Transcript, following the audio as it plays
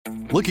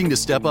Looking to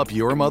step up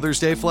your Mother's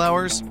Day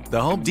flowers?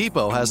 The Home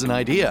Depot has an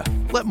idea.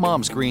 Let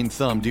Mom's green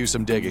thumb do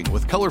some digging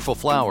with colorful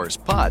flowers,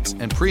 pots,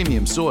 and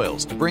premium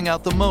soils to bring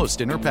out the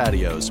most in her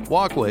patios,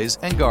 walkways,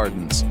 and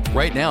gardens.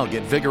 Right now,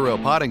 get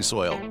Vigoro potting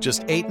soil,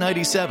 just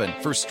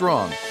 $8.97 for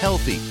strong,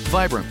 healthy,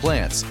 vibrant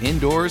plants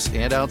indoors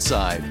and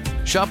outside.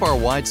 Shop our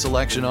wide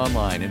selection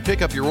online and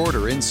pick up your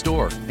order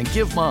in-store and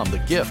give Mom the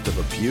gift of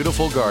a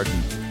beautiful garden.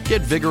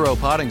 Get Vigoro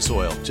potting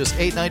soil, just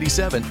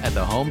 $8.97 at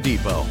the Home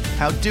Depot.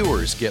 How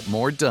doers get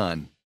more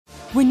done.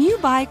 When you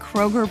buy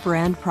Kroger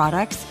brand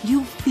products,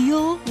 you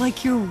feel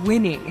like you're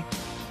winning.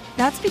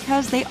 That's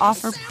because they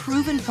offer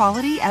proven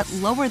quality at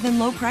lower than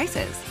low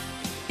prices.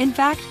 In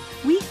fact,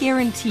 we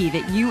guarantee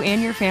that you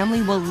and your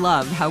family will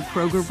love how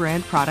Kroger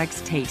brand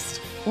products taste,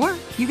 or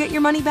you get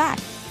your money back.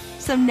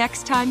 So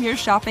next time you're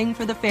shopping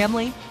for the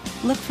family,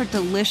 look for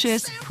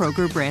delicious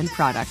Kroger brand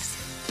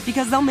products,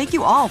 because they'll make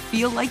you all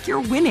feel like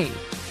you're winning.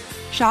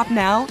 Shop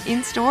now,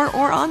 in-store,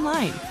 or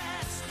online.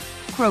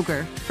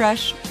 Kroger,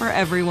 fresh for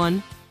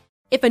everyone.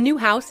 If a new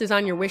house is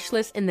on your wish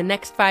list in the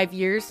next 5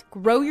 years,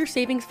 grow your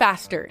savings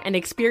faster and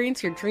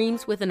experience your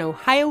dreams with an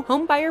Ohio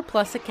Homebuyer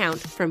Plus account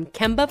from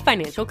Kemba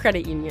Financial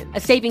Credit Union. A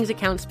savings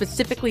account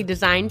specifically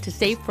designed to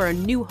save for a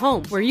new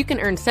home, where you can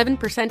earn 7%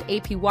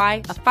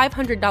 APY,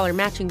 a $500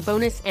 matching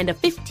bonus, and a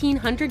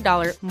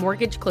 $1,500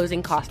 mortgage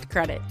closing cost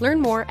credit. Learn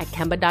more at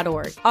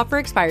Kemba.org. Offer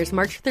expires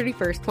March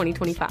 31st,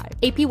 2025.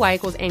 APY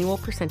equals annual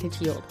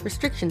percentage yield.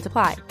 Restrictions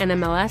apply.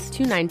 NMLS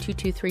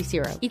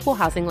 292230. Equal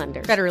housing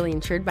lender. Federally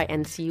insured by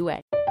NCUA.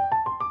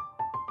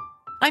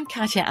 I'm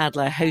Katya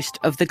Adler, host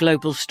of The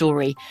Global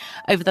Story.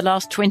 Over the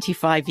last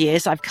 25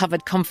 years, I've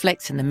covered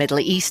conflicts in the Middle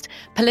East,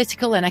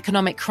 political and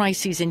economic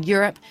crises in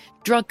Europe,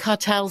 drug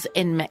cartels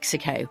in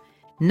Mexico.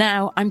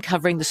 Now I'm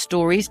covering the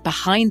stories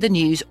behind the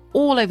news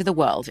all over the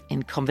world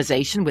in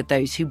conversation with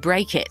those who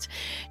break it.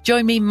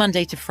 Join me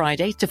Monday to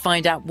Friday to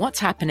find out what's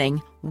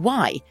happening,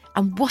 why,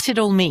 and what it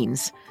all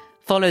means.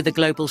 Follow The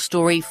Global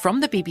Story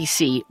from the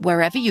BBC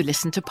wherever you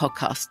listen to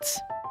podcasts.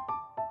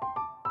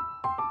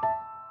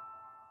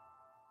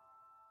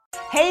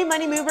 Hey,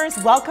 Money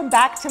Movers, welcome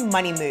back to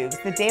Money Moves,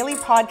 the daily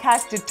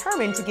podcast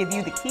determined to give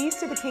you the keys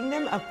to the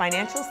kingdom of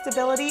financial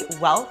stability,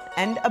 wealth,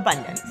 and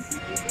abundance.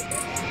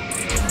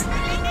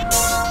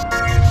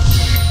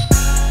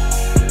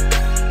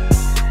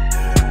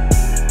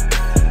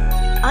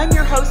 I'm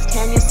your host,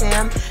 Tanya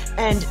Sam,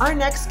 and our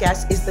next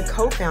guest is the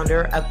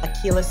co-founder of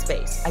Aquila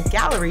Space, a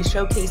gallery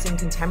showcasing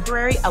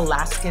contemporary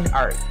Alaskan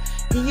art.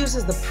 He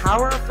uses the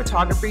power of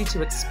photography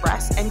to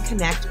express and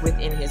connect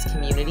within his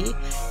community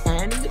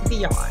and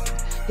beyond.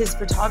 His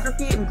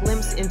photography and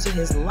glimpse into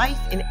his life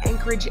in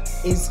Anchorage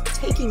is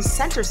taking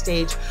center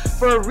stage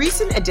for a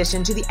recent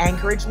addition to the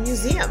Anchorage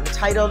Museum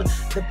titled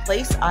The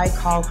Place I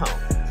Call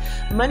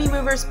Home. Money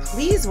Movers,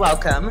 please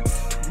welcome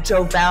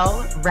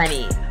Jovel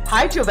Rennie.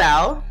 Hi,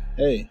 Jovel.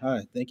 Hey,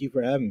 hi. Thank you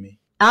for having me.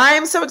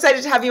 I'm so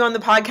excited to have you on the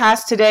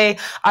podcast today.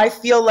 I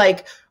feel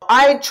like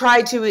I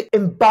try to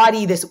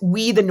embody this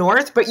we the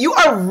North, but you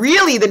are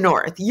really the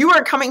North. You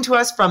are coming to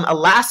us from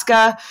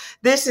Alaska.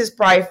 This is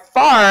by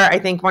far, I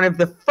think, one of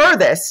the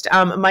furthest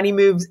Money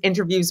Moves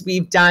interviews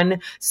we've done.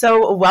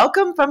 So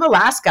welcome from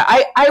Alaska.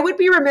 I would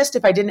be remiss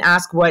if I didn't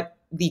ask what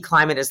the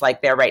climate is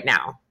like there right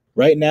now.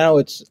 Right now,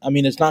 it's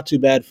not too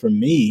bad for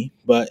me,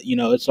 but,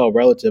 it's all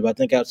relative. I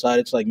think outside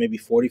it's like maybe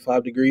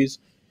 45 degrees.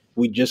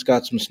 We just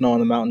got some snow on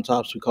the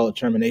mountaintops. We call it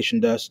termination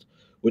dust,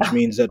 which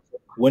means that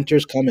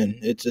winter's coming.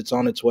 It's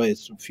on its way.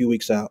 It's a few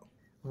weeks out.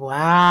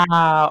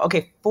 Wow.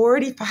 Okay,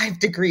 45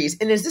 degrees.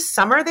 And is this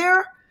summer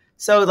there?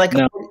 So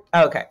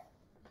okay.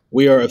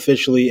 We are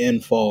officially in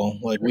fall.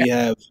 We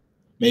have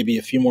maybe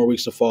a few more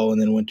weeks of fall,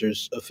 and then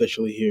winter's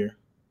officially here.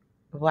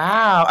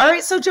 Wow. All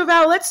right. So,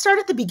 Jovel, let's start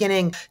at the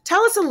beginning.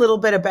 Tell us a little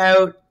bit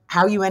about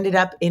how you ended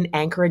up in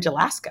Anchorage,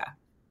 Alaska.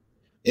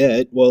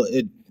 Yeah,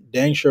 it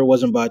dang sure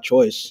wasn't by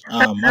choice.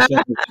 My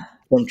family's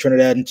from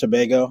Trinidad and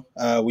Tobago.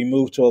 We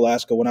moved to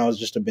Alaska when I was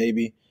just a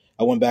baby.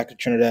 I went back to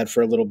Trinidad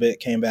for a little bit,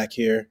 came back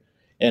here,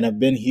 and I've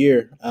been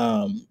here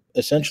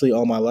essentially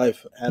all my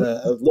life. Had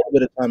a little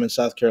bit of time in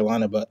South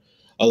Carolina, but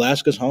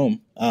Alaska's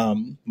home.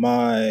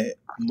 My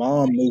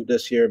mom moved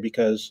us here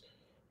because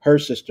her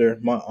sister,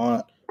 my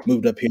aunt,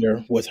 moved up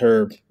here with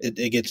her.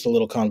 It gets a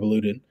little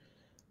convoluted.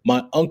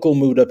 My uncle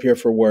moved up here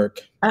for work.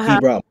 He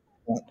brought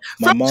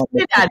my mom.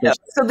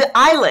 So the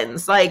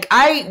islands,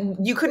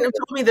 you couldn't have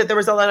told me that there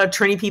was a lot of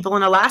Trini people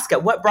in Alaska.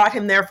 What brought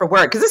him there for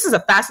work? Because this is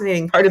a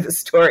fascinating part of the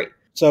story.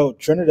 So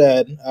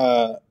Trinidad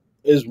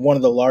is one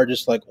of the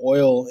largest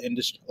oil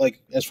industry.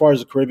 As far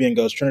as the Caribbean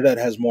goes, Trinidad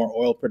has more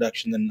oil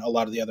production than a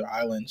lot of the other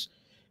islands,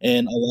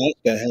 and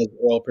Alaska has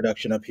oil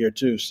production up here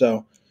too.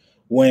 So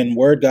when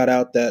word got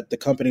out that the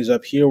companies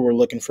up here were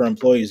looking for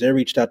employees, they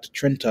reached out to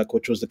Trintuck,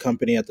 which was the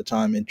company at the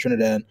time in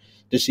Trinidad,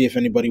 to see if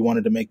anybody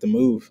wanted to make the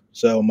move.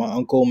 So my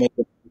uncle made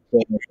the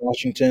move to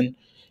Washington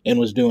and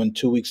was doing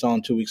 2 weeks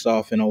on, 2 weeks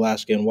off in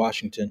Alaska and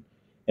Washington.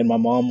 And my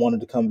mom wanted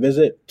to come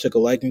visit, took a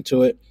liking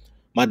to it.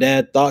 My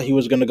dad thought he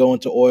was going to go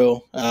into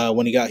oil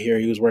when he got here.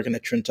 He was working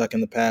at Trintuck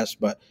in the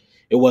past, but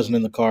it wasn't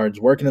in the cards.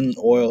 Working in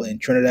oil in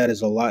Trinidad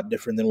is a lot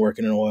different than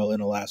working in oil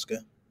in Alaska.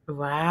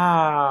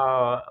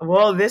 Wow.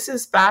 Well, this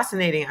is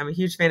fascinating. I'm a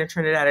huge fan of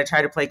Trinidad. I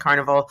try to play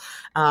carnival.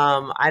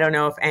 I don't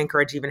know if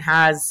Anchorage even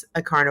has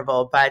a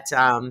carnival, but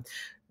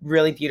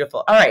really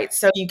beautiful. All right.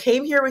 So you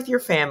came here with your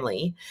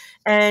family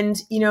and,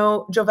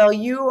 Jovel,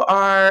 you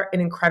are an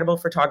incredible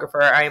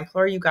photographer. I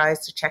implore you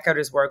guys to check out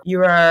his work.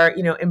 You are,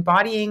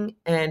 embodying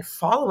and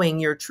following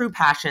your true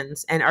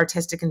passions and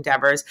artistic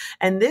endeavors.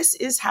 And this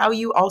is how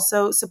you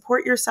also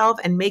support yourself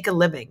and make a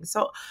living.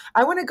 So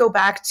I want to go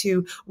back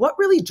to what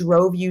really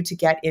drove you to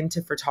get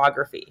into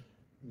photography.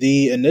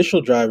 The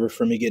initial driver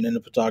for me getting into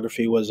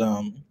photography was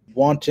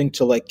wanting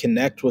to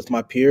connect with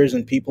my peers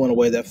and people in a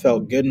way that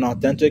felt good and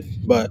authentic,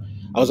 but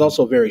I was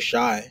also very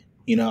shy.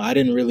 I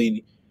didn't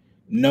really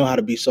know how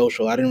to be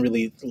social. I didn't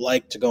really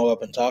like to go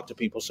up and talk to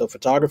people. So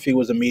photography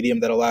was a medium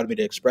that allowed me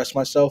to express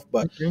myself,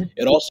 but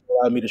it also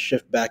allowed me to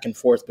shift back and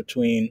forth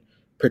between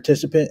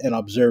participant and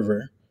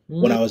observer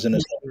when I was in a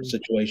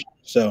situation.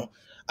 So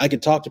I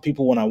could talk to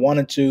people when I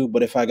wanted to,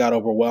 but if I got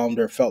overwhelmed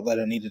or felt that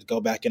I needed to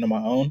go back into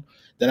my own,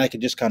 then I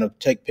could just kind of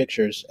take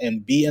pictures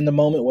and be in the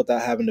moment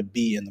without having to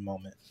be in the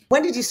moment.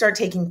 When did you start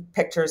taking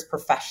pictures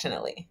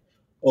professionally?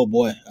 Oh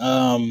boy.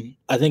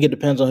 I think it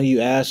depends on who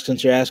you ask.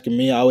 Since you're asking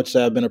me, I would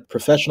say I've been a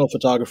professional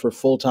photographer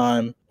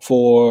full-time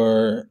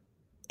for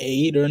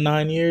 8 or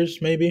 9 years,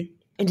 maybe.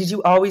 And did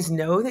you always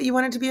know that you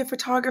wanted to be a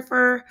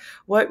photographer?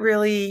 What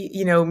really,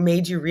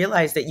 made you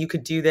realize that you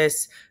could do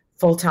this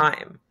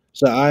full-time?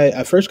 So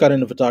I first got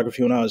into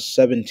photography when I was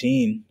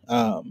 17.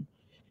 And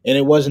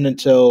it wasn't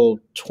until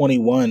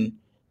 21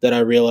 that I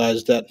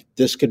realized that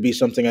this could be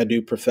something I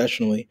do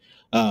professionally.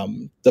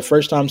 The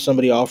first time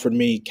somebody offered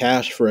me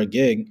cash for a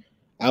gig,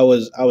 I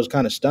was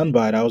kind of stunned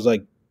by it. I was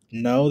like,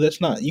 no,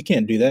 you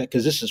can't do that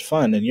because this is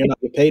fun and you're not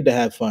paid to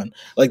have fun.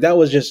 That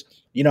was just,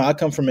 I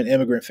come from an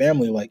immigrant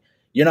family.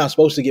 You're not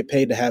supposed to get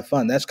paid to have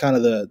fun. That's kind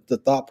of the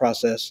thought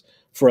process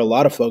for a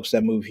lot of folks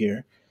that move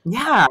here.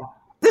 Yeah.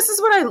 This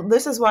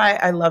is why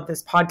I love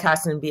this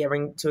podcast and be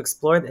able to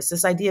explore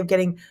this idea of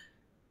getting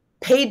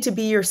paid to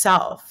be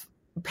yourself,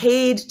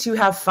 paid to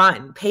have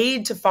fun,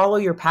 paid to follow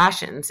your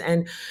passions.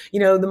 And,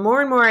 the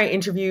more and more I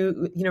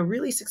interview,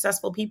 really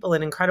successful people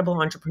and incredible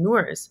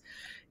entrepreneurs,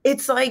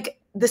 it's like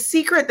the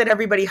secret that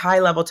everybody high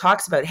level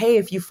talks about. Hey,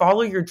 if you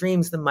follow your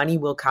dreams, the money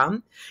will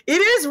come. It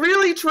is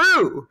really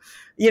true,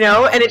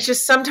 and it's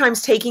just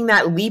sometimes taking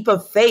that leap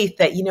of faith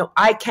that,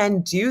 I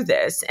can do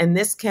this and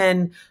this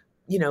can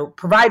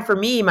provide for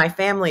me, my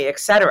family,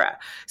 etc.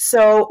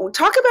 So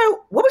talk about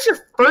what was your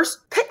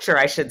first picture,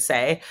 I should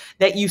say,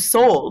 that you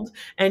sold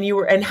and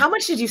how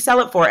much did you sell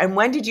it for? And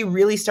when did you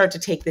really start to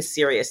take this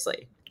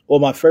seriously? Well,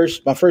 my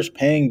first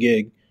paying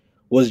gig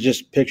was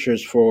just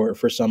pictures for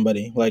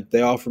somebody.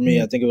 They offered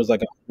me, I think it was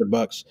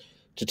 $100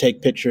 to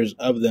take pictures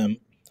of them.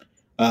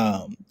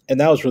 And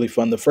that was really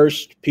fun. The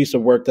first piece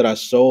of work that I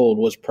sold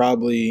was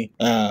probably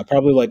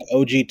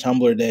OG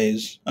Tumblr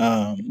days.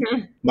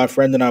 My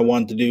friend and I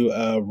wanted to do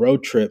a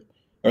road trip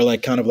or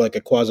kind of a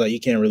quasi, you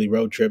can't really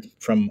road trip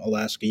from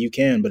Alaska. You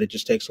can, but it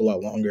just takes a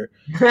lot longer.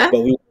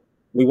 But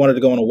we wanted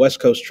to go on a West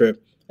Coast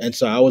trip. And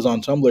so I was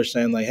on Tumblr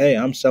saying hey,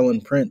 I'm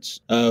selling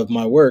prints of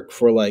my work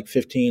for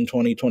 $15,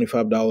 $20,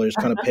 $25,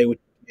 kind of pay what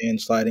you can,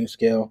 sliding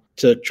scale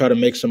to try to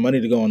make some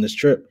money to go on this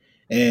trip.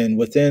 And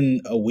within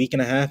a week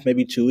and a half,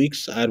 maybe 2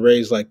 weeks, I'd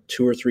raised $2,000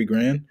 or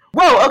 $3,000.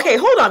 Whoa, okay,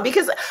 hold on,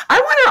 because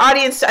I want our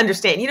audience to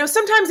understand,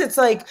 sometimes it's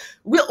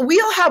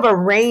we'll have a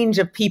range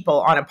of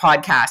people on a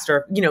podcast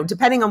or,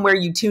 depending on where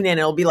you tune in,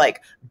 it'll be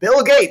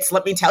Bill Gates,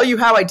 let me tell you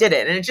how I did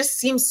it. And it just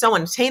seems so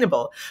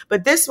unattainable.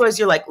 But this was,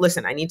 you're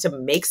listen, I need to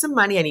make some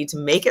money. I need to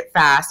make it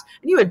fast.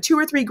 And you had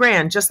 $2,000 or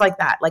 $3,000 just like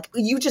that.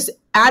 You just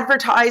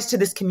advertised to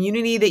this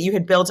community that you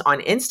had built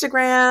on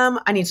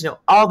Instagram. I need to know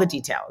all the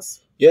details.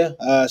 Yeah,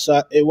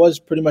 so it was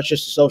pretty much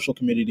just a social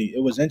community.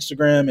 It was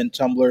Instagram and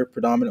Tumblr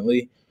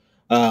predominantly.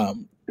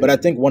 But I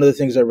think one of the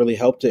things that really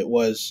helped it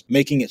was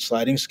making it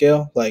sliding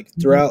scale.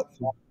 Throughout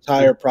the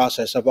entire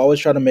process, I've always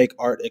tried to make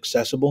art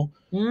accessible.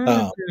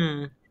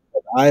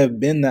 I have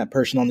been that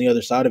person on the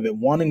other side of it,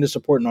 wanting to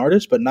support an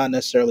artist, but not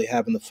necessarily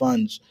having the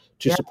funds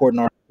to support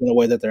an artist in the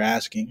way that they're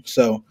asking.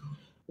 So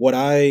what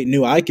I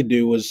knew I could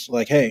do was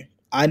hey,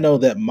 I know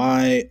that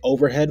my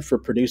overhead for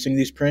producing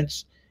these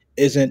prints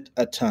isn't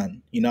a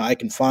ton. I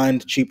can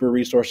find cheaper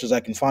resources.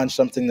 I can find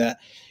something that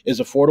is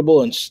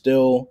affordable and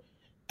still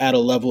at a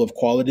level of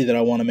quality that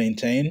I want to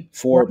maintain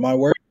for my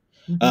work.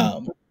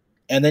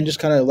 And then just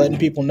kind of letting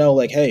people know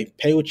hey,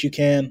 pay what you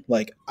can.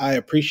 I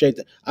appreciate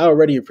that. I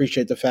already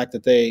appreciate the fact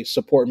that they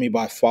support me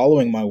by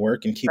following my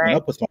work and keeping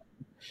up with my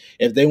work.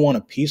 If they want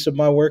a piece of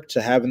my work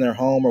to have in their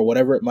home or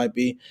whatever it might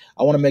be,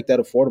 I want to make that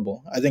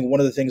affordable. I think one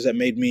of the things that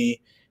made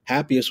me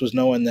happiest was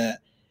knowing that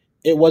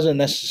it wasn't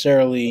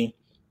necessarily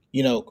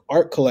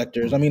art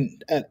collectors. I mean,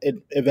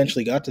 it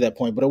eventually got to that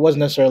point, but it wasn't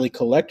necessarily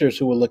collectors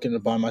who were looking to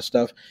buy my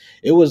stuff.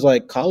 It was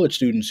college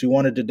students who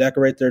wanted to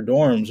decorate their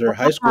dorms or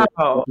high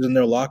school in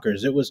their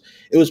lockers. It was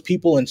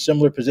people in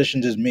similar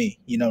positions as me,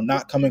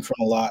 not coming from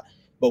a lot,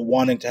 but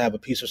wanting to have a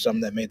piece of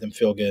something that made them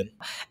feel good.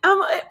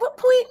 At what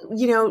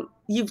point,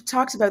 you've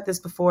talked about this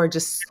before,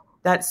 just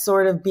that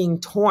sort of being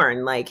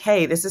torn, like,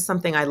 hey, this is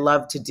something I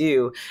love to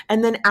do.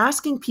 And then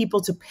asking people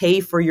to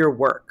pay for your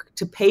work,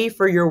 to pay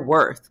for your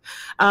worth.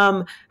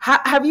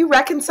 Have you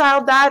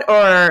reconciled that,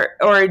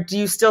 or do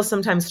you still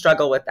sometimes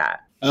struggle with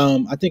that?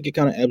 I think it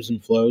kind of ebbs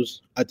and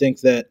flows. I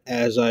think that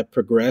as I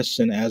progress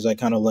and as I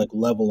kind of like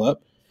level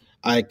up,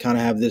 I kind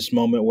of have this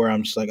moment where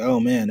I'm just like, oh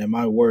man, am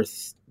I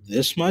worth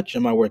this much?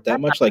 Am I worth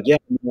that much? Like, yeah,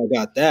 I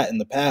got that in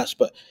the past,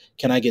 but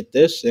can I get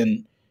this?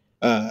 And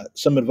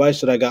some advice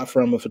that I got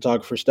from a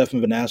photographer,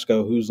 Stefan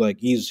Vanasco, who's like,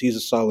 he's a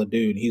solid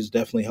dude. He's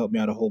definitely helped me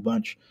out a whole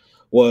bunch,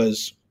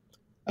 was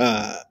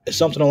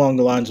something along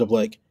the lines of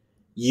like,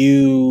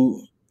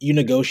 you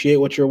negotiate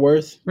what you're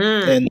worth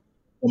and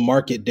the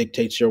market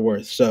dictates your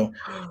worth. So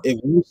if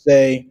you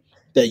say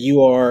that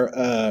you are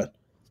a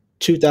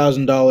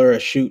 $2,000 a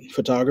shoot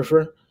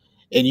photographer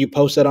and you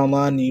post that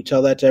online and you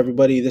tell that to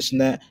everybody, this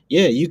and that,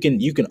 yeah, you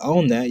can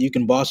own that. You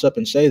can boss up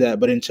and say that.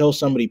 But until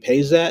somebody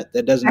pays that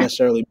doesn't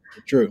necessarily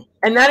be true.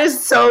 And that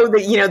is so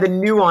the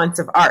nuance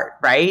of art,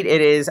 right?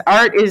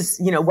 Art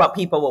is what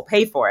people will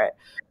pay for it.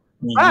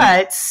 Mm-hmm.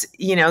 But,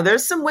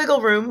 there's some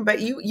wiggle room, but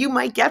you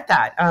might get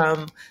that.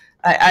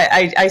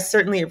 I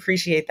certainly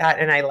appreciate that.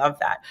 And I love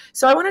that.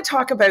 So I want to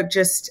talk about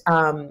just,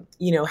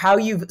 how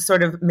you've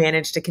sort of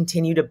managed to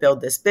continue to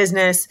build this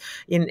business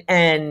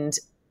and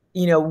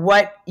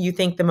what you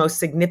think the most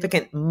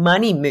significant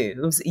money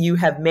moves you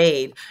have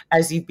made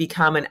as you've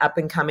become an up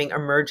and coming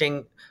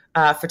emerging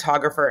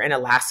photographer in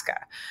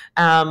Alaska.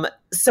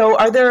 So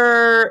are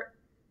there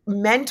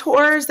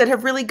mentors that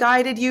have really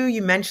guided you?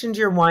 You mentioned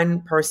you're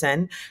one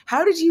person.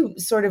 How did you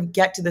sort of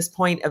get to this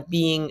point of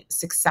being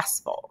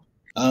successful?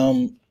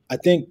 I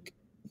think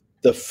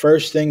the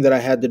first thing that I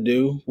had to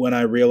do when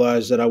I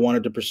realized that I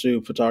wanted to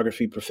pursue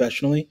photography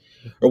professionally,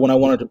 or when I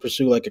wanted to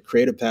pursue like a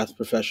creative path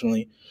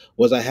professionally,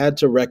 was I had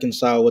to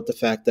reconcile with the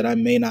fact that I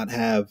may not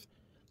have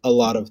a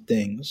lot of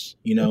things,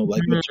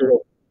 like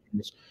material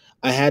things.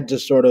 I had to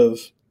sort of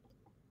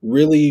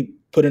really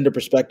put into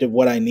perspective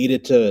what I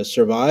needed to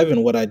survive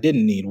and what I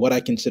didn't need, what I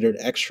considered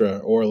extra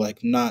or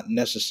like not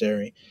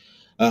necessary.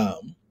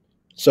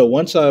 So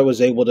once I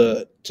was able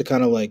to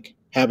kind of like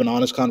have an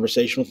honest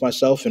conversation with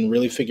myself and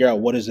really figure out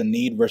what is a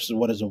need versus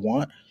what is a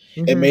want,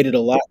 it made it a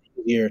lot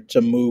easier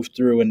to move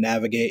through and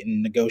navigate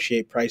and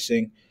negotiate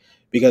pricing,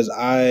 because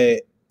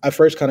I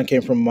first kind of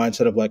came from a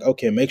mindset of like,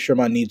 okay, make sure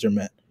my needs are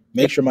met,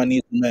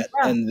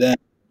 and then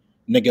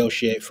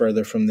negotiate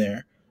further from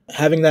there.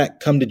 Having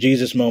that come to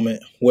Jesus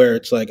moment where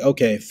it's like,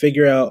 okay,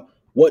 figure out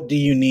what do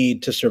you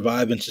need to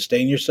survive and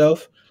sustain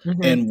yourself,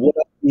 and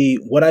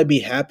would I be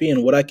happy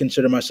and would I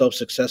consider myself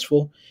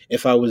successful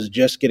if I was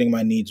just getting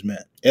my needs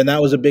met? And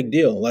that was a big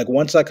deal. Like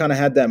once I kind of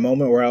had that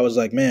moment where I was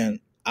like, man,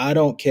 I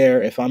don't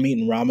care if I'm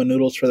eating ramen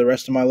noodles for the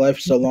rest of my life,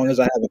 so long as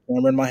I have a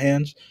camera in my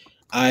hands,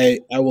 I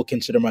will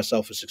consider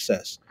myself a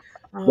success.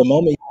 The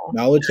moment you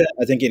acknowledge that,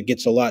 I think it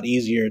gets a lot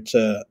easier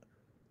to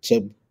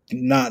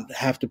not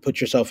have to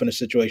put yourself in a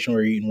situation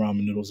where you're eating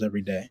ramen noodles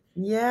every day.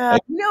 Yeah.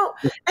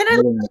 And I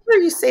love to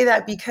hear you say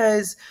that,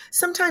 because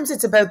sometimes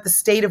it's about the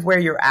state of where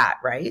you're at,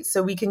 right?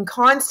 So we can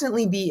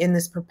constantly be in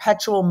this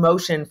perpetual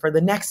motion for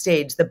the next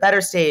stage, the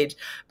better stage,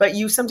 but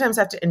you sometimes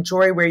have to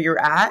enjoy where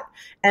you're at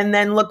and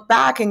then look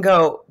back and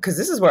go, because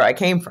this is where I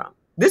came from.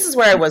 This is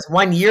where I was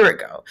 1 year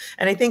ago.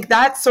 And I think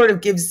that sort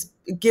of gives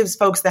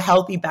folks the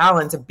healthy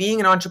balance of being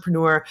an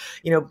entrepreneur,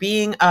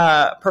 being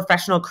a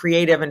professional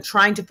creative and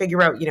trying to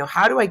figure out,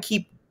 how do I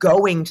keep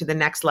going to the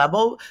next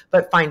level,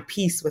 but find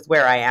peace with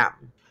where I am?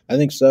 I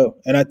think so.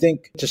 And I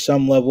think to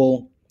some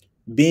level,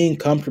 being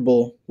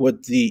comfortable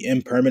with the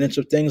impermanence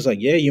of things, like,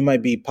 yeah, you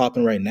might be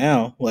popping right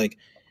now,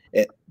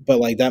 but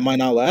like that might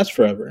not last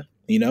forever,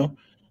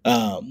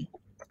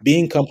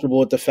 being comfortable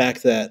with the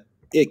fact that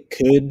it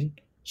could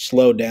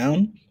slow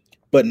down,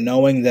 but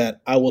knowing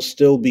that I will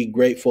still be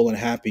grateful and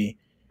happy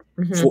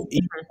for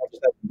even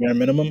the bare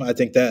minimum. I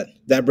think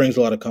that brings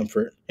a lot of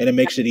comfort, and it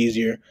makes it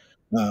easier,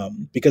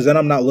 because then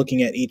I'm not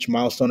looking at each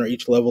milestone or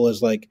each level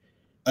as like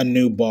a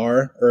new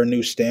bar or a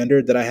new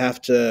standard that I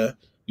have to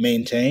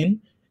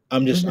maintain.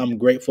 I'm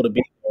grateful to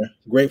be there,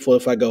 grateful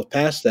if I go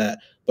past that,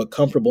 but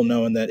comfortable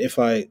knowing that if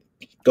I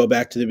go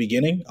back to the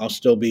beginning, I'll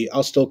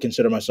still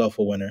consider myself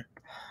a winner.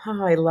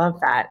 Oh, I love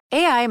that.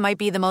 AI might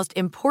be the most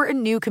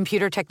important new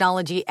computer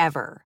technology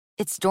ever.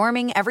 It's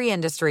storming every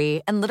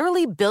industry, and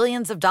literally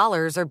billions of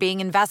dollars are being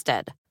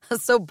invested.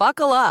 So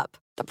buckle up.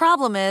 The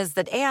problem is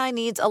that AI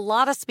needs a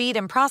lot of speed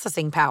and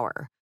processing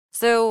power.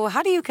 So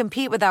how do you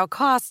compete without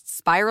costs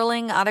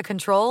spiraling out of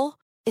control?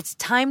 It's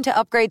time to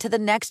upgrade to the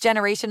next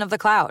generation of the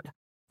cloud.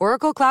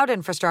 Oracle Cloud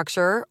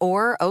Infrastructure,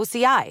 or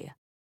OCI.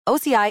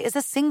 OCI is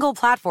a single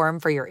platform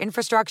for your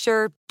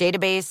infrastructure,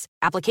 database,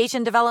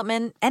 application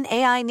development, and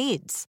AI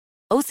needs.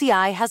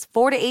 OCI has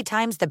 4 to 8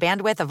 times the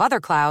bandwidth of other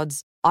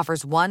clouds,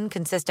 offers one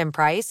consistent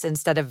price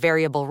instead of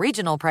variable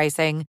regional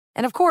pricing,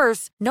 and of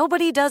course,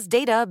 nobody does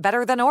data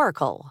better than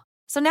Oracle.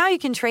 So now you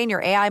can train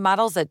your AI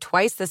models at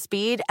twice the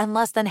speed and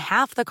less than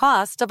half the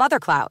cost of other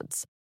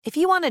clouds. If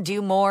you want to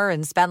do more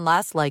and spend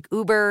less like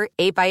Uber,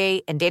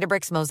 8x8, and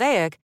Databricks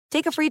Mosaic,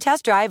 take a free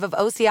test drive of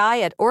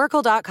OCI at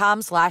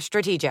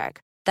oracle.com/strategic.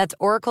 That's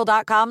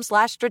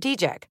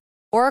oracle.com/strategic.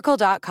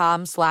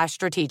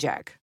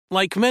 oracle.com/strategic.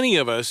 Like many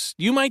of us,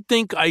 you might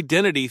think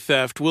identity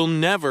theft will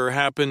never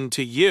happen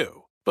to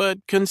you.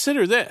 But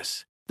consider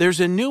this. There's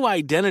a new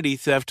identity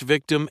theft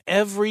victim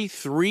every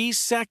 3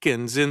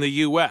 seconds in the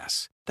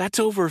U.S. That's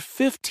over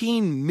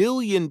 15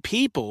 million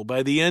people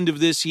by the end of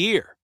this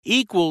year,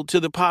 equal to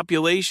the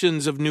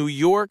populations of New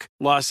York,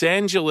 Los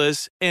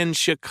Angeles, and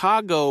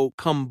Chicago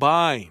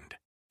combined.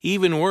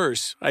 Even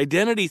worse,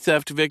 identity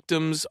theft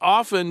victims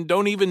often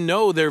don't even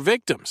know they're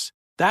victims.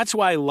 That's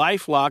why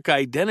LifeLock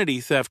Identity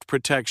Theft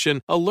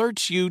Protection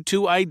alerts you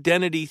to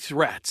identity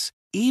threats,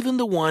 even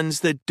the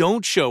ones that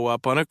don't show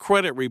up on a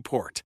credit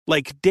report,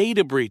 like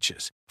data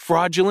breaches,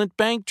 fraudulent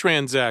bank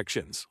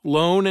transactions,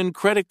 loan and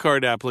credit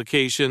card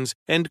applications,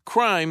 and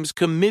crimes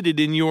committed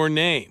in your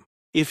name.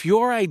 If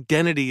your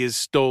identity is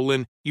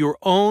stolen, your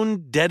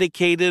own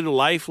dedicated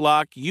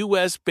LifeLock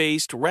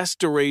U.S.-based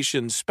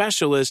restoration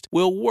specialist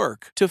will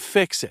work to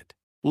fix it.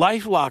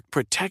 LifeLock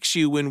protects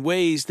you in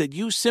ways that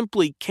you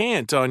simply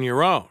can't on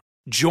your own.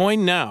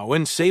 Join now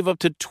and save up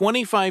to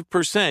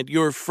 25%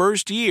 your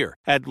first year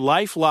at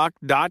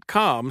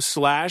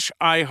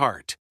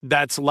LifeLock.com/iHeart.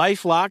 That's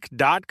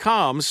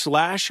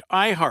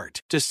LifeLock.com/iHeart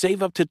to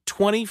save up to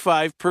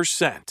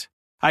 25%.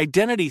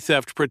 Identity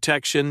theft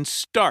protection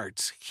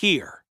starts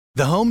here.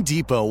 The Home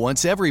Depot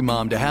wants every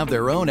mom to have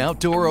their own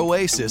outdoor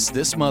oasis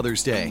this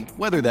Mother's Day,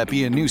 whether that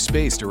be a new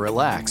space to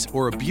relax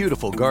or a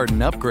beautiful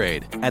garden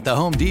upgrade. At the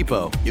Home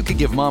Depot, you could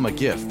give mom a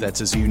gift that's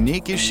as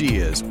unique as she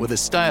is, with a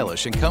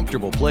stylish and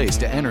comfortable place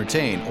to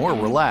entertain or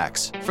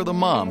relax for the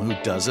mom who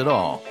does it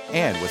all.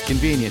 And with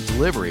convenient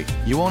delivery,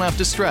 you won't have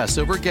to stress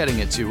over getting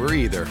it to her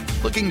either.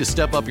 Looking to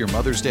step up your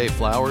Mother's Day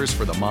flowers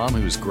for the mom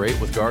who's great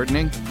with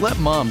gardening? Let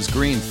Mom's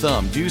Green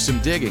Thumb do some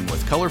digging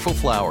with colorful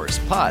flowers,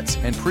 pots,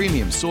 and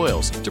premium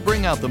soils to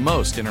bring out the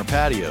most in her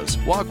patios,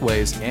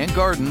 walkways, and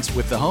gardens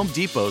with the Home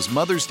Depot's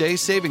Mother's Day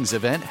Savings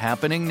Event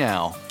happening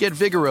now. Get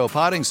Vigoro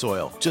potting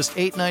soil, just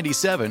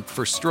 $8.97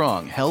 for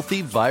strong,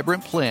 healthy,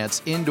 vibrant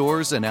plants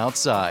indoors and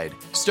outside.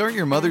 Start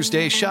your Mother's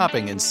Day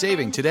shopping and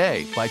saving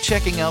today by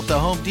checking out the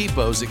Home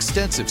Depot's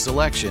extensive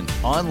selection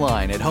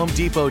online at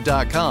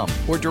HomeDepot.com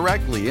or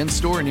directly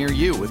in-store near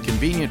you with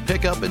convenient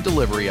pickup and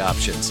delivery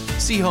options.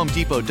 See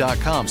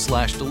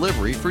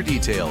HomeDepot.com/delivery for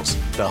details.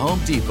 The Home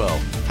Depot,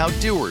 how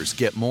doers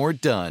get more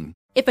done.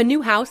 If a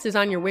new house is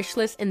on your wish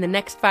list in the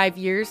next 5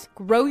 years,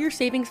 grow your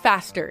savings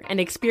faster and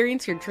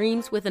experience your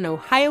dreams with an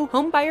Ohio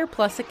Homebuyer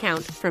Plus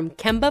account from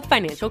Kemba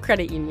Financial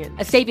Credit Union.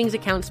 A savings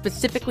account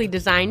specifically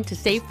designed to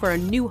save for a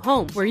new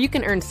home where you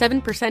can earn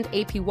 7%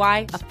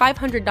 APY, a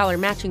 $500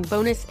 matching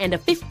bonus, and a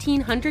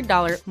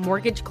 $1,500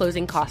 mortgage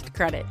closing cost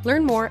credit.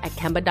 Learn more at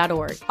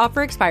Kemba.org.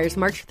 Offer expires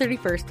March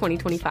 31st,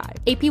 2025.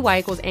 APY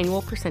equals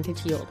annual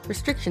percentage yield.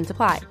 Restrictions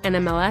apply.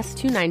 NMLS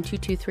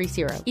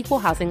 292230. Equal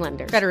housing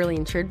lender. Federally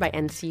insured by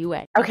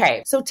NCUA.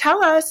 Okay, so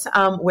tell us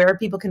where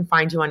people can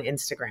find you on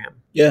Instagram.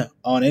 Yeah,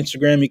 on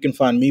Instagram, you can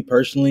find me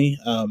personally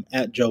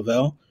at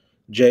Jovell,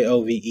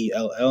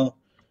 Jovell.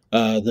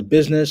 The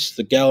business,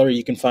 the gallery,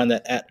 you can find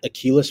that at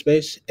Akela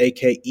Space,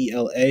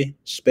 Akela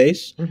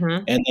Space.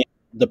 Mm-hmm. And then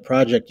the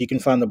project, you can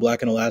find the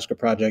Black in Alaska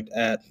project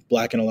at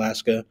Black in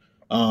Alaska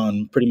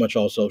on pretty much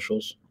all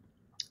socials.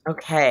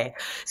 Okay.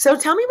 So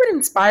tell me what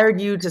inspired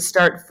you to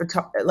start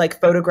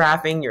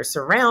photographing your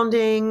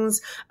surroundings.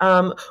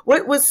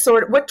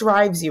 What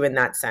drives you in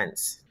that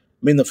sense?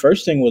 I mean, the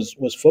first thing was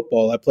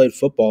football. I played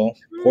football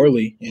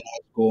poorly in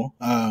high school.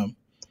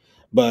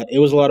 But it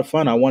was a lot of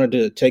fun. I wanted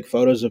to take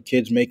photos of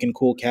kids making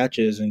cool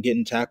catches and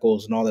getting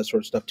tackles and all that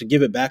sort of stuff to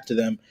give it back to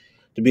them,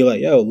 to be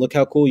like, yo, look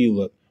how cool you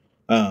look.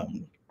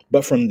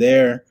 But from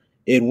there,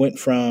 it went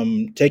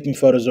from taking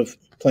photos of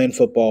playing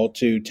football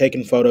to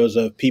taking photos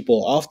of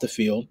people off the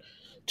field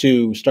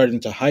to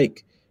starting to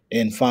hike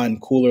and find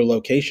cooler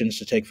locations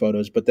to take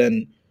photos. But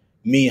then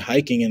me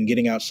hiking and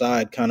getting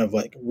outside kind of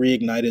like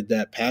reignited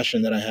that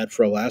passion that I had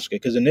for Alaska.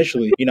 Because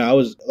initially, I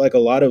was like a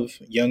lot of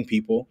young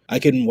people. I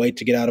couldn't wait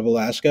to get out of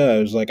Alaska. I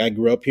was like, I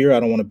grew up here.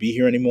 I don't want to be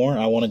here anymore.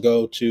 I want to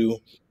go to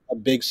a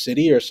big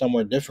city or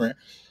somewhere different.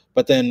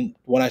 But then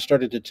when I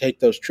started to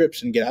take those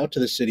trips and get out to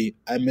the city,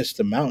 I missed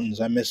the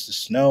mountains. I missed the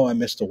snow. I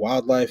missed the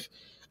wildlife.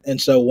 And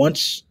so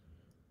once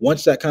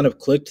that kind of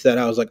clicked, that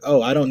I was like,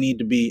 oh, I don't need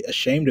to be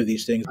ashamed of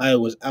these things. I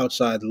was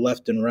outside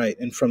left and right.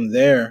 And from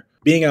there,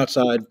 being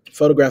outside,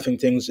 photographing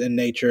things in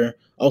nature,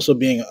 also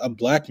being a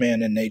Black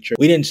man in nature,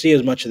 we didn't see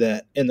as much of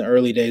that in the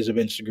early days of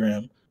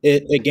Instagram.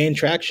 It gained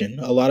traction.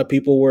 A lot of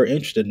people were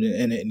interested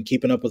in it and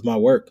keeping up with my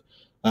work,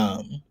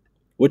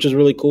 which is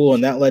really cool.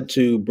 And that led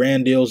to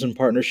brand deals and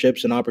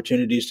partnerships and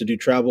opportunities to do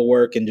travel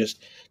work and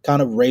just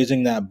kind of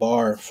raising that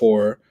bar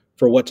for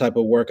what type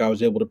of work I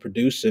was able to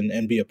produce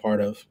and be a part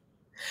of.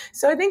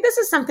 So I think this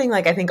is something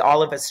like I think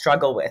all of us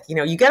struggle with. You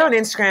know, you get on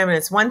Instagram and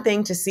it's one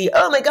thing to see,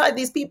 oh my God,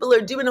 these people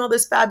are doing all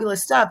this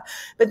fabulous stuff.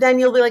 But then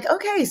you'll be like,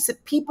 okay, so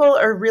people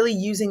are really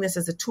using this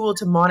as a tool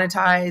to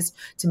monetize,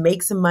 to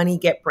make some money,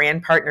 get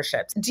brand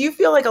partnerships. Do you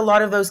feel like a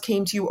lot of those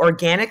came to you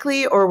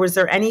organically, or was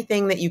there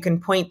anything that you can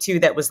point to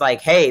that was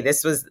like, hey,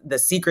 this was the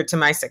secret to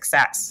my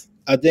success?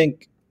 I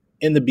think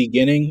in the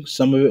beginning,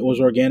 some of it was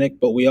organic,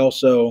 but we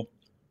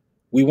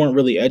weren't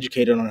really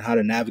educated on how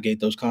to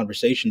navigate those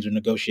conversations or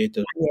negotiate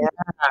those. Yeah.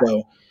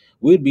 So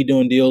we'd be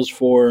doing deals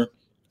for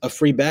a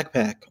free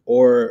backpack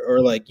or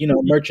like,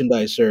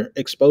 merchandise or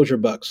exposure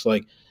bucks.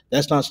 Like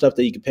that's not stuff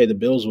that you could pay the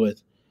bills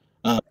with.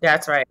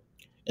 That's right.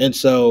 And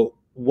so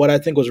what I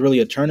think was really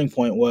a turning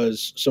point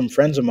was some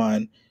friends of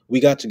mine, we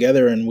got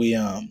together and we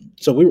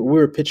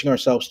were pitching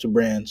ourselves to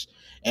brands.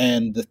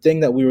 And the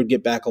thing that we would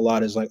get back a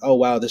lot is like, oh,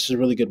 wow, this is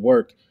really good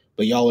work,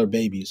 but y'all are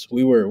babies.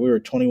 We were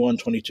 21,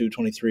 22,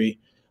 23.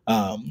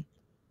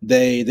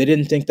 They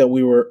didn't think that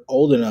we were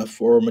old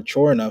enough or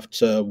mature enough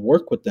to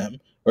work with them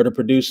or to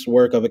produce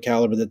work of a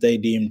caliber that they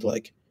deemed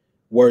like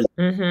worthy.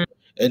 Mm-hmm.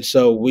 And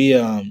so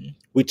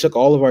we took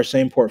all of our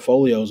same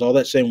portfolios, all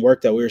that same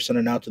work that we were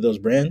sending out to those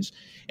brands,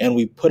 and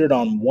we put it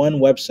on one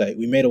website.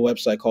 We made a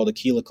website called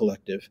Aquila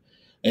Collective,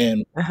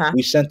 and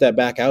we sent that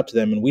back out to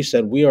them. And we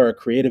said, we are a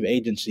creative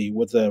agency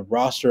with a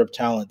roster of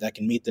talent that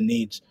can meet the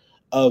needs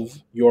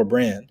of your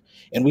brand.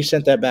 And we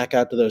sent that back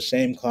out to those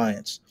same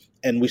clients.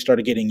 And we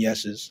started getting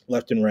yeses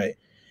left and right.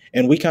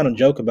 And we kind of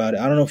joke about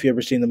it. I don't know if you've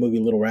ever seen the movie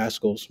Little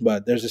Rascals,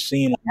 but there's a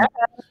scene where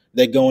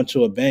they go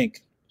into a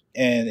bank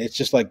and it's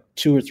just like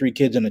 2 or 3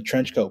 kids in a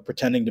trench coat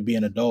pretending to be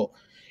an adult.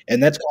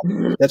 And that's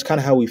kind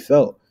of how we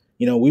felt.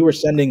 You know, we were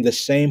sending the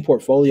same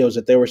portfolios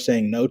that they were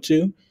saying no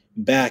to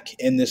back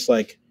in this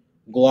like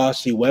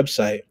glossy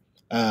website,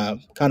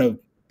 kind of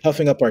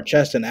puffing up our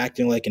chest and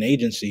acting like an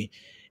agency.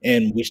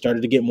 And we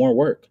started to get more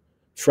work.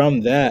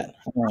 From that,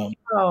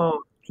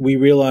 we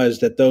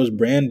realized that those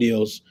brand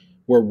deals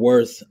were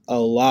worth a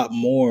lot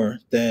more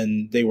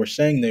than they were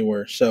saying they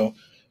were. So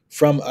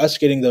from us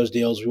getting those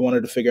deals, we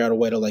wanted to figure out a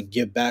way to like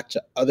give back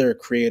to other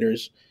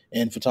creators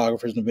and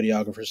photographers and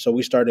videographers. So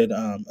we started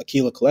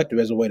Aquila Collective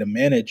as a way to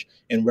manage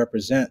and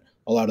represent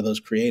a lot of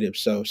those creatives.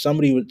 So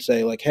somebody would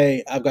say like,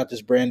 hey, I've got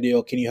this brand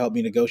deal. Can you help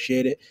me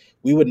negotiate it?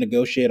 We would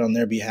negotiate on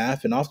their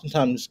behalf and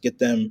oftentimes get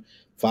them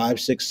 5,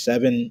 6,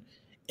 7,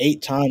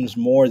 8 times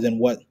more than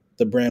what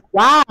the brand.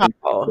 Wow.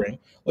 Offering.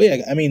 Well,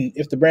 yeah, I mean,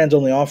 if the brand's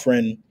only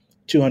offering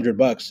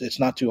 $200, it's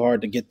not too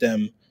hard to get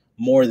them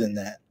more than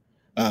that.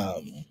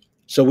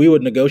 So we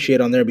would negotiate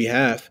on their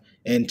behalf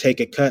and take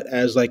a cut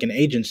as like an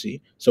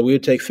agency. So we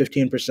would take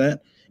 15%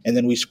 and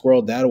then we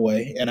squirreled that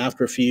away. And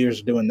after a few years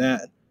of doing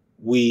that,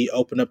 we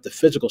opened up the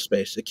physical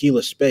space,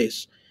 Aquila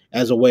Space,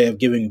 as a way of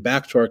giving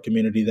back to our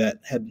community that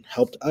had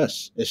helped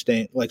us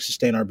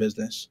sustain our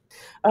business.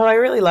 Oh, I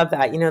really love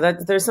that. You know,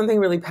 that there's something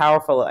really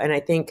powerful. And I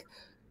think,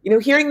 you know,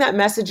 hearing that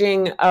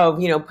messaging of,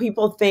 you know,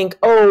 people think,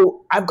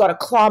 oh, I've got to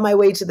claw my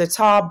way to the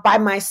top by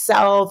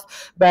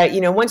myself. But,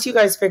 you know, once you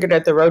guys figured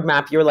out the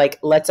roadmap, you're like,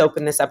 let's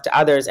open this up to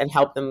others and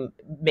help them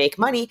make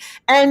money.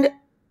 And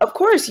of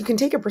course, you can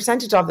take a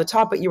percentage off the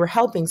top, but you were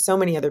helping so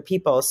many other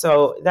people.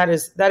 So that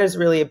is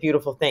really a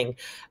beautiful thing.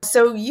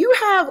 So you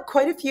have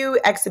quite a few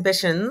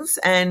exhibitions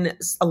and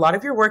a lot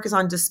of your work is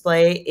on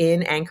display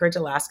in Anchorage,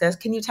 Alaska.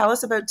 Can you tell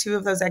us about 2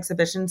 of those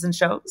exhibitions and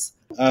shows?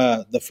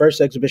 The first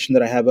exhibition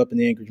that I have up in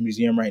the Anchorage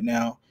Museum right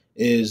now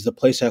is The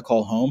Place I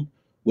Call Home,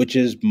 which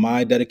is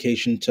my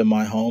dedication to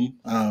my home.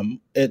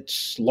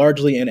 It's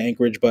largely in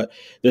Anchorage, but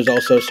there's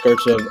also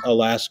skirts of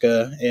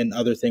Alaska and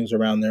other things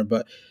around there.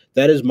 But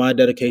that is my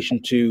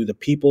dedication to the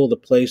people, the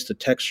place, the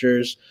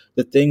textures,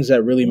 the things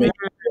that really make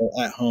you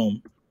feel at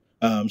home.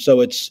 So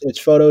it's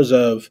photos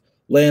of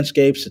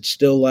landscapes, it's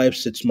still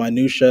lifes, it's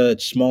minutia,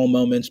 it's small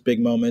moments, big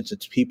moments,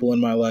 it's people in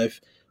my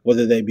life,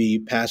 whether they be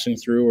passing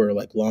through or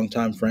like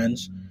longtime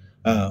friends.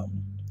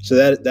 So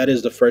that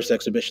is the first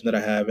exhibition that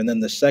I have. And then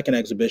the second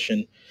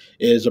exhibition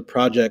is a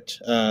project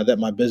that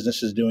my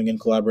business is doing in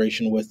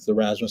collaboration with the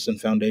Rasmussen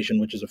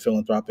Foundation, which is a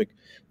philanthropic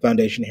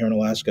foundation here in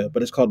Alaska.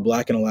 But it's called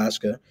Black in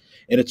Alaska.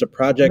 And it's a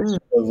project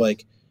of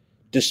like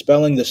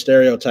dispelling the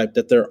stereotype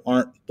that there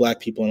aren't Black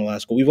people in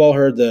Alaska. We've all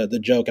heard the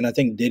joke, and I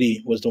think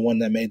Diddy was the one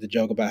that made the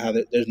joke about how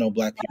there's no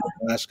Black people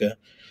in Alaska.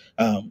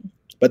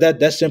 But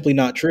that's simply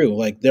not true.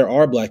 Like there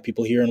are Black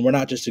people here, and we're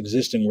not just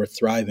existing, we're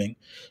thriving.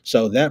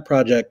 So that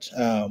project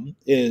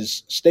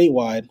is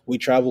statewide. We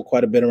travel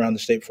quite a bit around the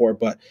state for it,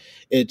 but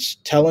it's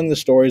telling the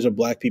stories of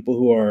Black people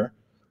who are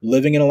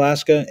living in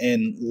Alaska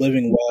and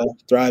living well,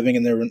 thriving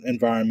in their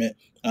environment,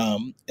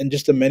 and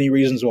just the many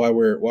reasons why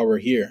we're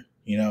here.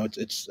 You know,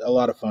 it's a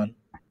lot of fun.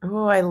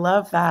 Oh, I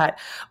love that.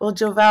 Well,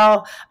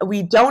 Jovel,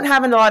 we don't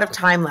have a lot of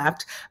time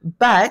left,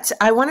 but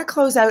I want to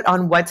close out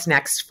on what's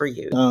next for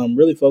you.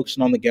 Really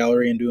focusing on the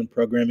gallery and doing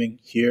programming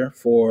here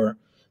for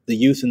the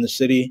youth in the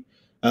city,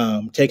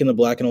 taking the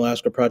Black in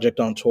Alaska project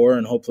on tour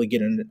and hopefully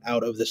getting it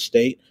out of the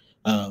state,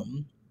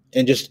 and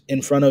just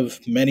in front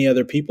of many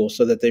other people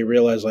so that they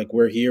realize like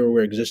we're here,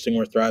 we're existing,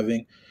 we're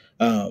thriving.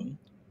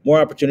 more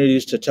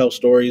opportunities to tell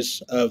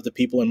stories of the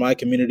people in my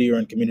community or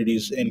in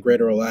communities in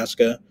Greater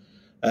Alaska,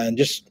 and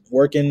just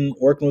working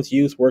with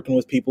youth, working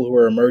with people who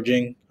are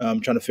emerging,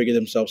 trying to figure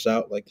themselves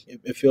out. Like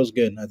it feels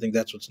good. I think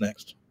that's what's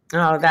next.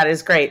 Oh, that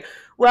is great.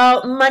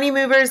 Well, Money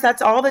Movers, that's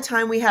all the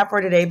time we have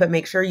for today, but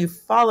make sure you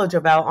follow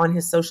Jovel on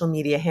his social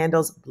media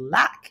handles,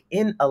 Black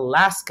in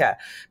Alaska.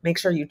 Make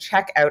sure you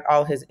check out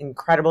all his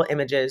incredible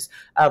images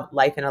of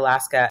life in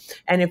Alaska.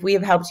 And if we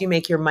have helped you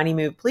make your money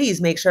move,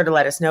 please make sure to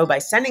let us know by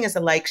sending us a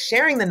like,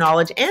 sharing the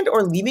knowledge, and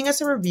or leaving us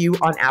a review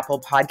on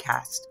Apple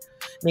Podcast.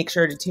 Make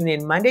sure to tune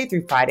in Monday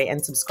through Friday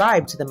and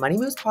subscribe to the Money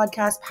Moves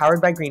podcast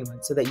powered by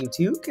Greenwood so that you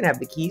too can have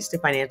the keys to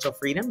financial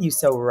freedom you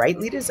so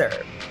rightly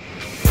deserve.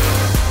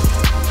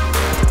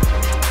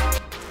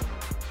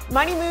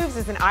 Money Moves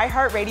is an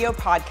iHeartRadio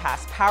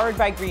podcast powered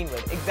by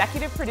Greenwood,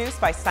 executive produced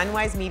by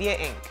Sunwise Media,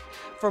 Inc.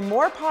 For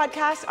more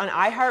podcasts on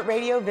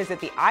iHeartRadio, visit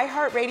the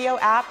iHeartRadio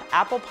app,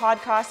 Apple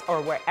Podcasts, or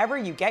wherever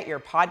you get your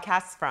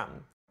podcasts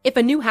from. If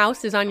a new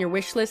house is on your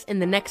wish list in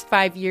the next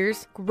 5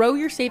 years, grow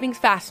your savings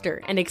faster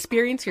and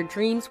experience your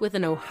dreams with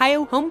an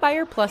Ohio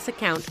Homebuyer Plus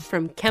account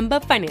from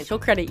Kemba Financial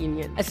Credit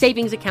Union. A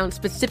savings account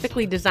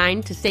specifically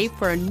designed to save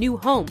for a new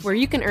home where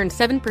you can earn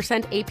 7%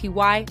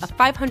 APY,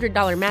 a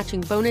 $500 matching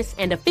bonus,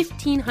 and a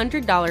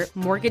 $1,500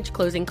 mortgage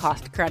closing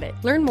cost credit.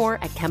 Learn more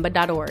at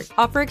Kemba.org.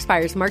 Offer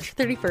expires March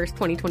 31st,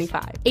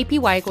 2025.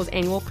 APY equals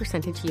annual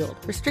percentage yield.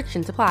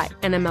 Restrictions apply.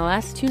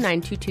 NMLS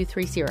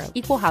 292230.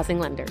 Equal housing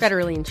lender.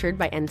 Federally insured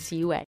by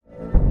NCUA.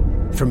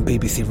 From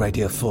BBC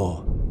Radio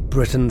 4,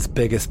 Britain's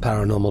biggest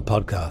paranormal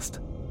podcast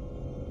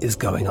is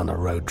going on a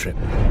road trip.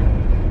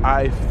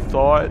 I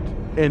thought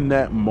in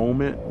that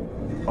moment,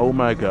 oh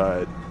my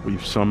God,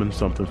 we've summoned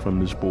something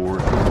from this board.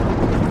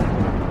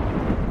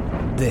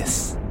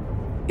 This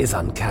is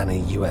Uncanny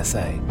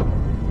USA.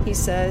 He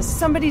says,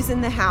 somebody's in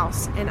the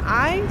house, and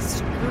I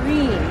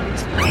screamed.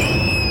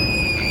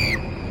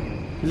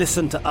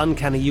 Listen to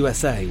Uncanny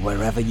USA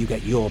wherever you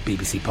get your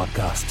BBC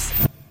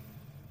podcasts,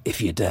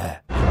 if you dare.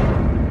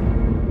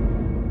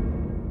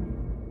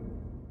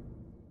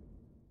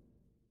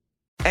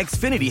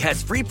 Xfinity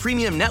has free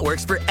premium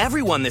networks for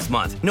everyone this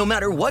month, no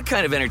matter what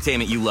kind of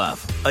entertainment you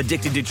love.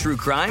 Addicted to true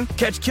crime?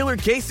 Catch killer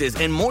cases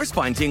and more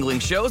spine-tingling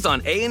shows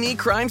on A&E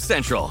Crime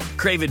Central.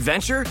 Crave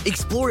adventure?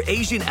 Explore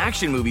Asian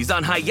action movies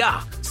on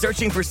Hi-YAH.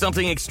 Searching for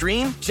something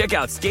extreme? Check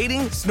out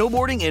skating,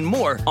 snowboarding, and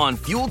more on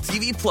Fuel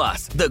TV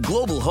Plus, the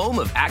global home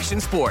of action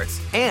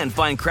sports. And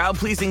find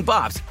crowd-pleasing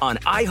bops on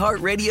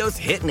iHeartRadio's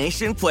Hit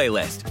Nation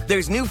playlist.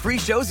 There's new free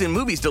shows and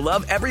movies to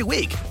love every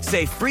week.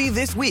 Say free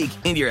this week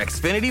in your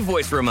Xfinity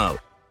voice remote.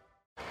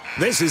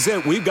 This is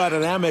it. We've got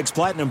an Amex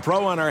Platinum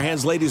Pro on our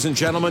hands, ladies and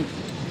gentlemen.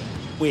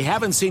 We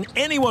haven't seen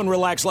anyone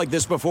relax like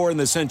this before in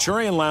the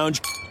Centurion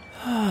Lounge.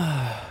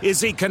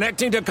 Is he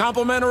connecting to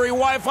complimentary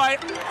Wi-Fi?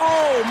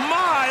 Oh,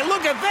 my!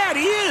 Look at that!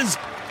 He is!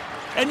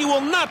 And you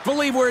will not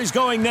believe where he's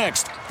going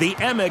next. The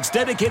Amex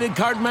dedicated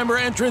card member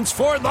entrance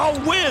for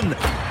the win!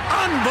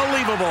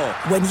 Unbelievable!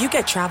 When you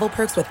get travel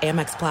perks with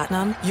Amex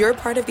Platinum, you're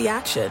part of the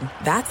action.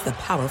 That's the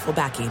powerful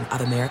backing of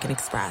American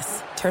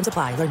Express. Terms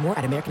apply. Learn more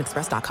at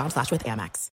americanexpress.com/withAmex.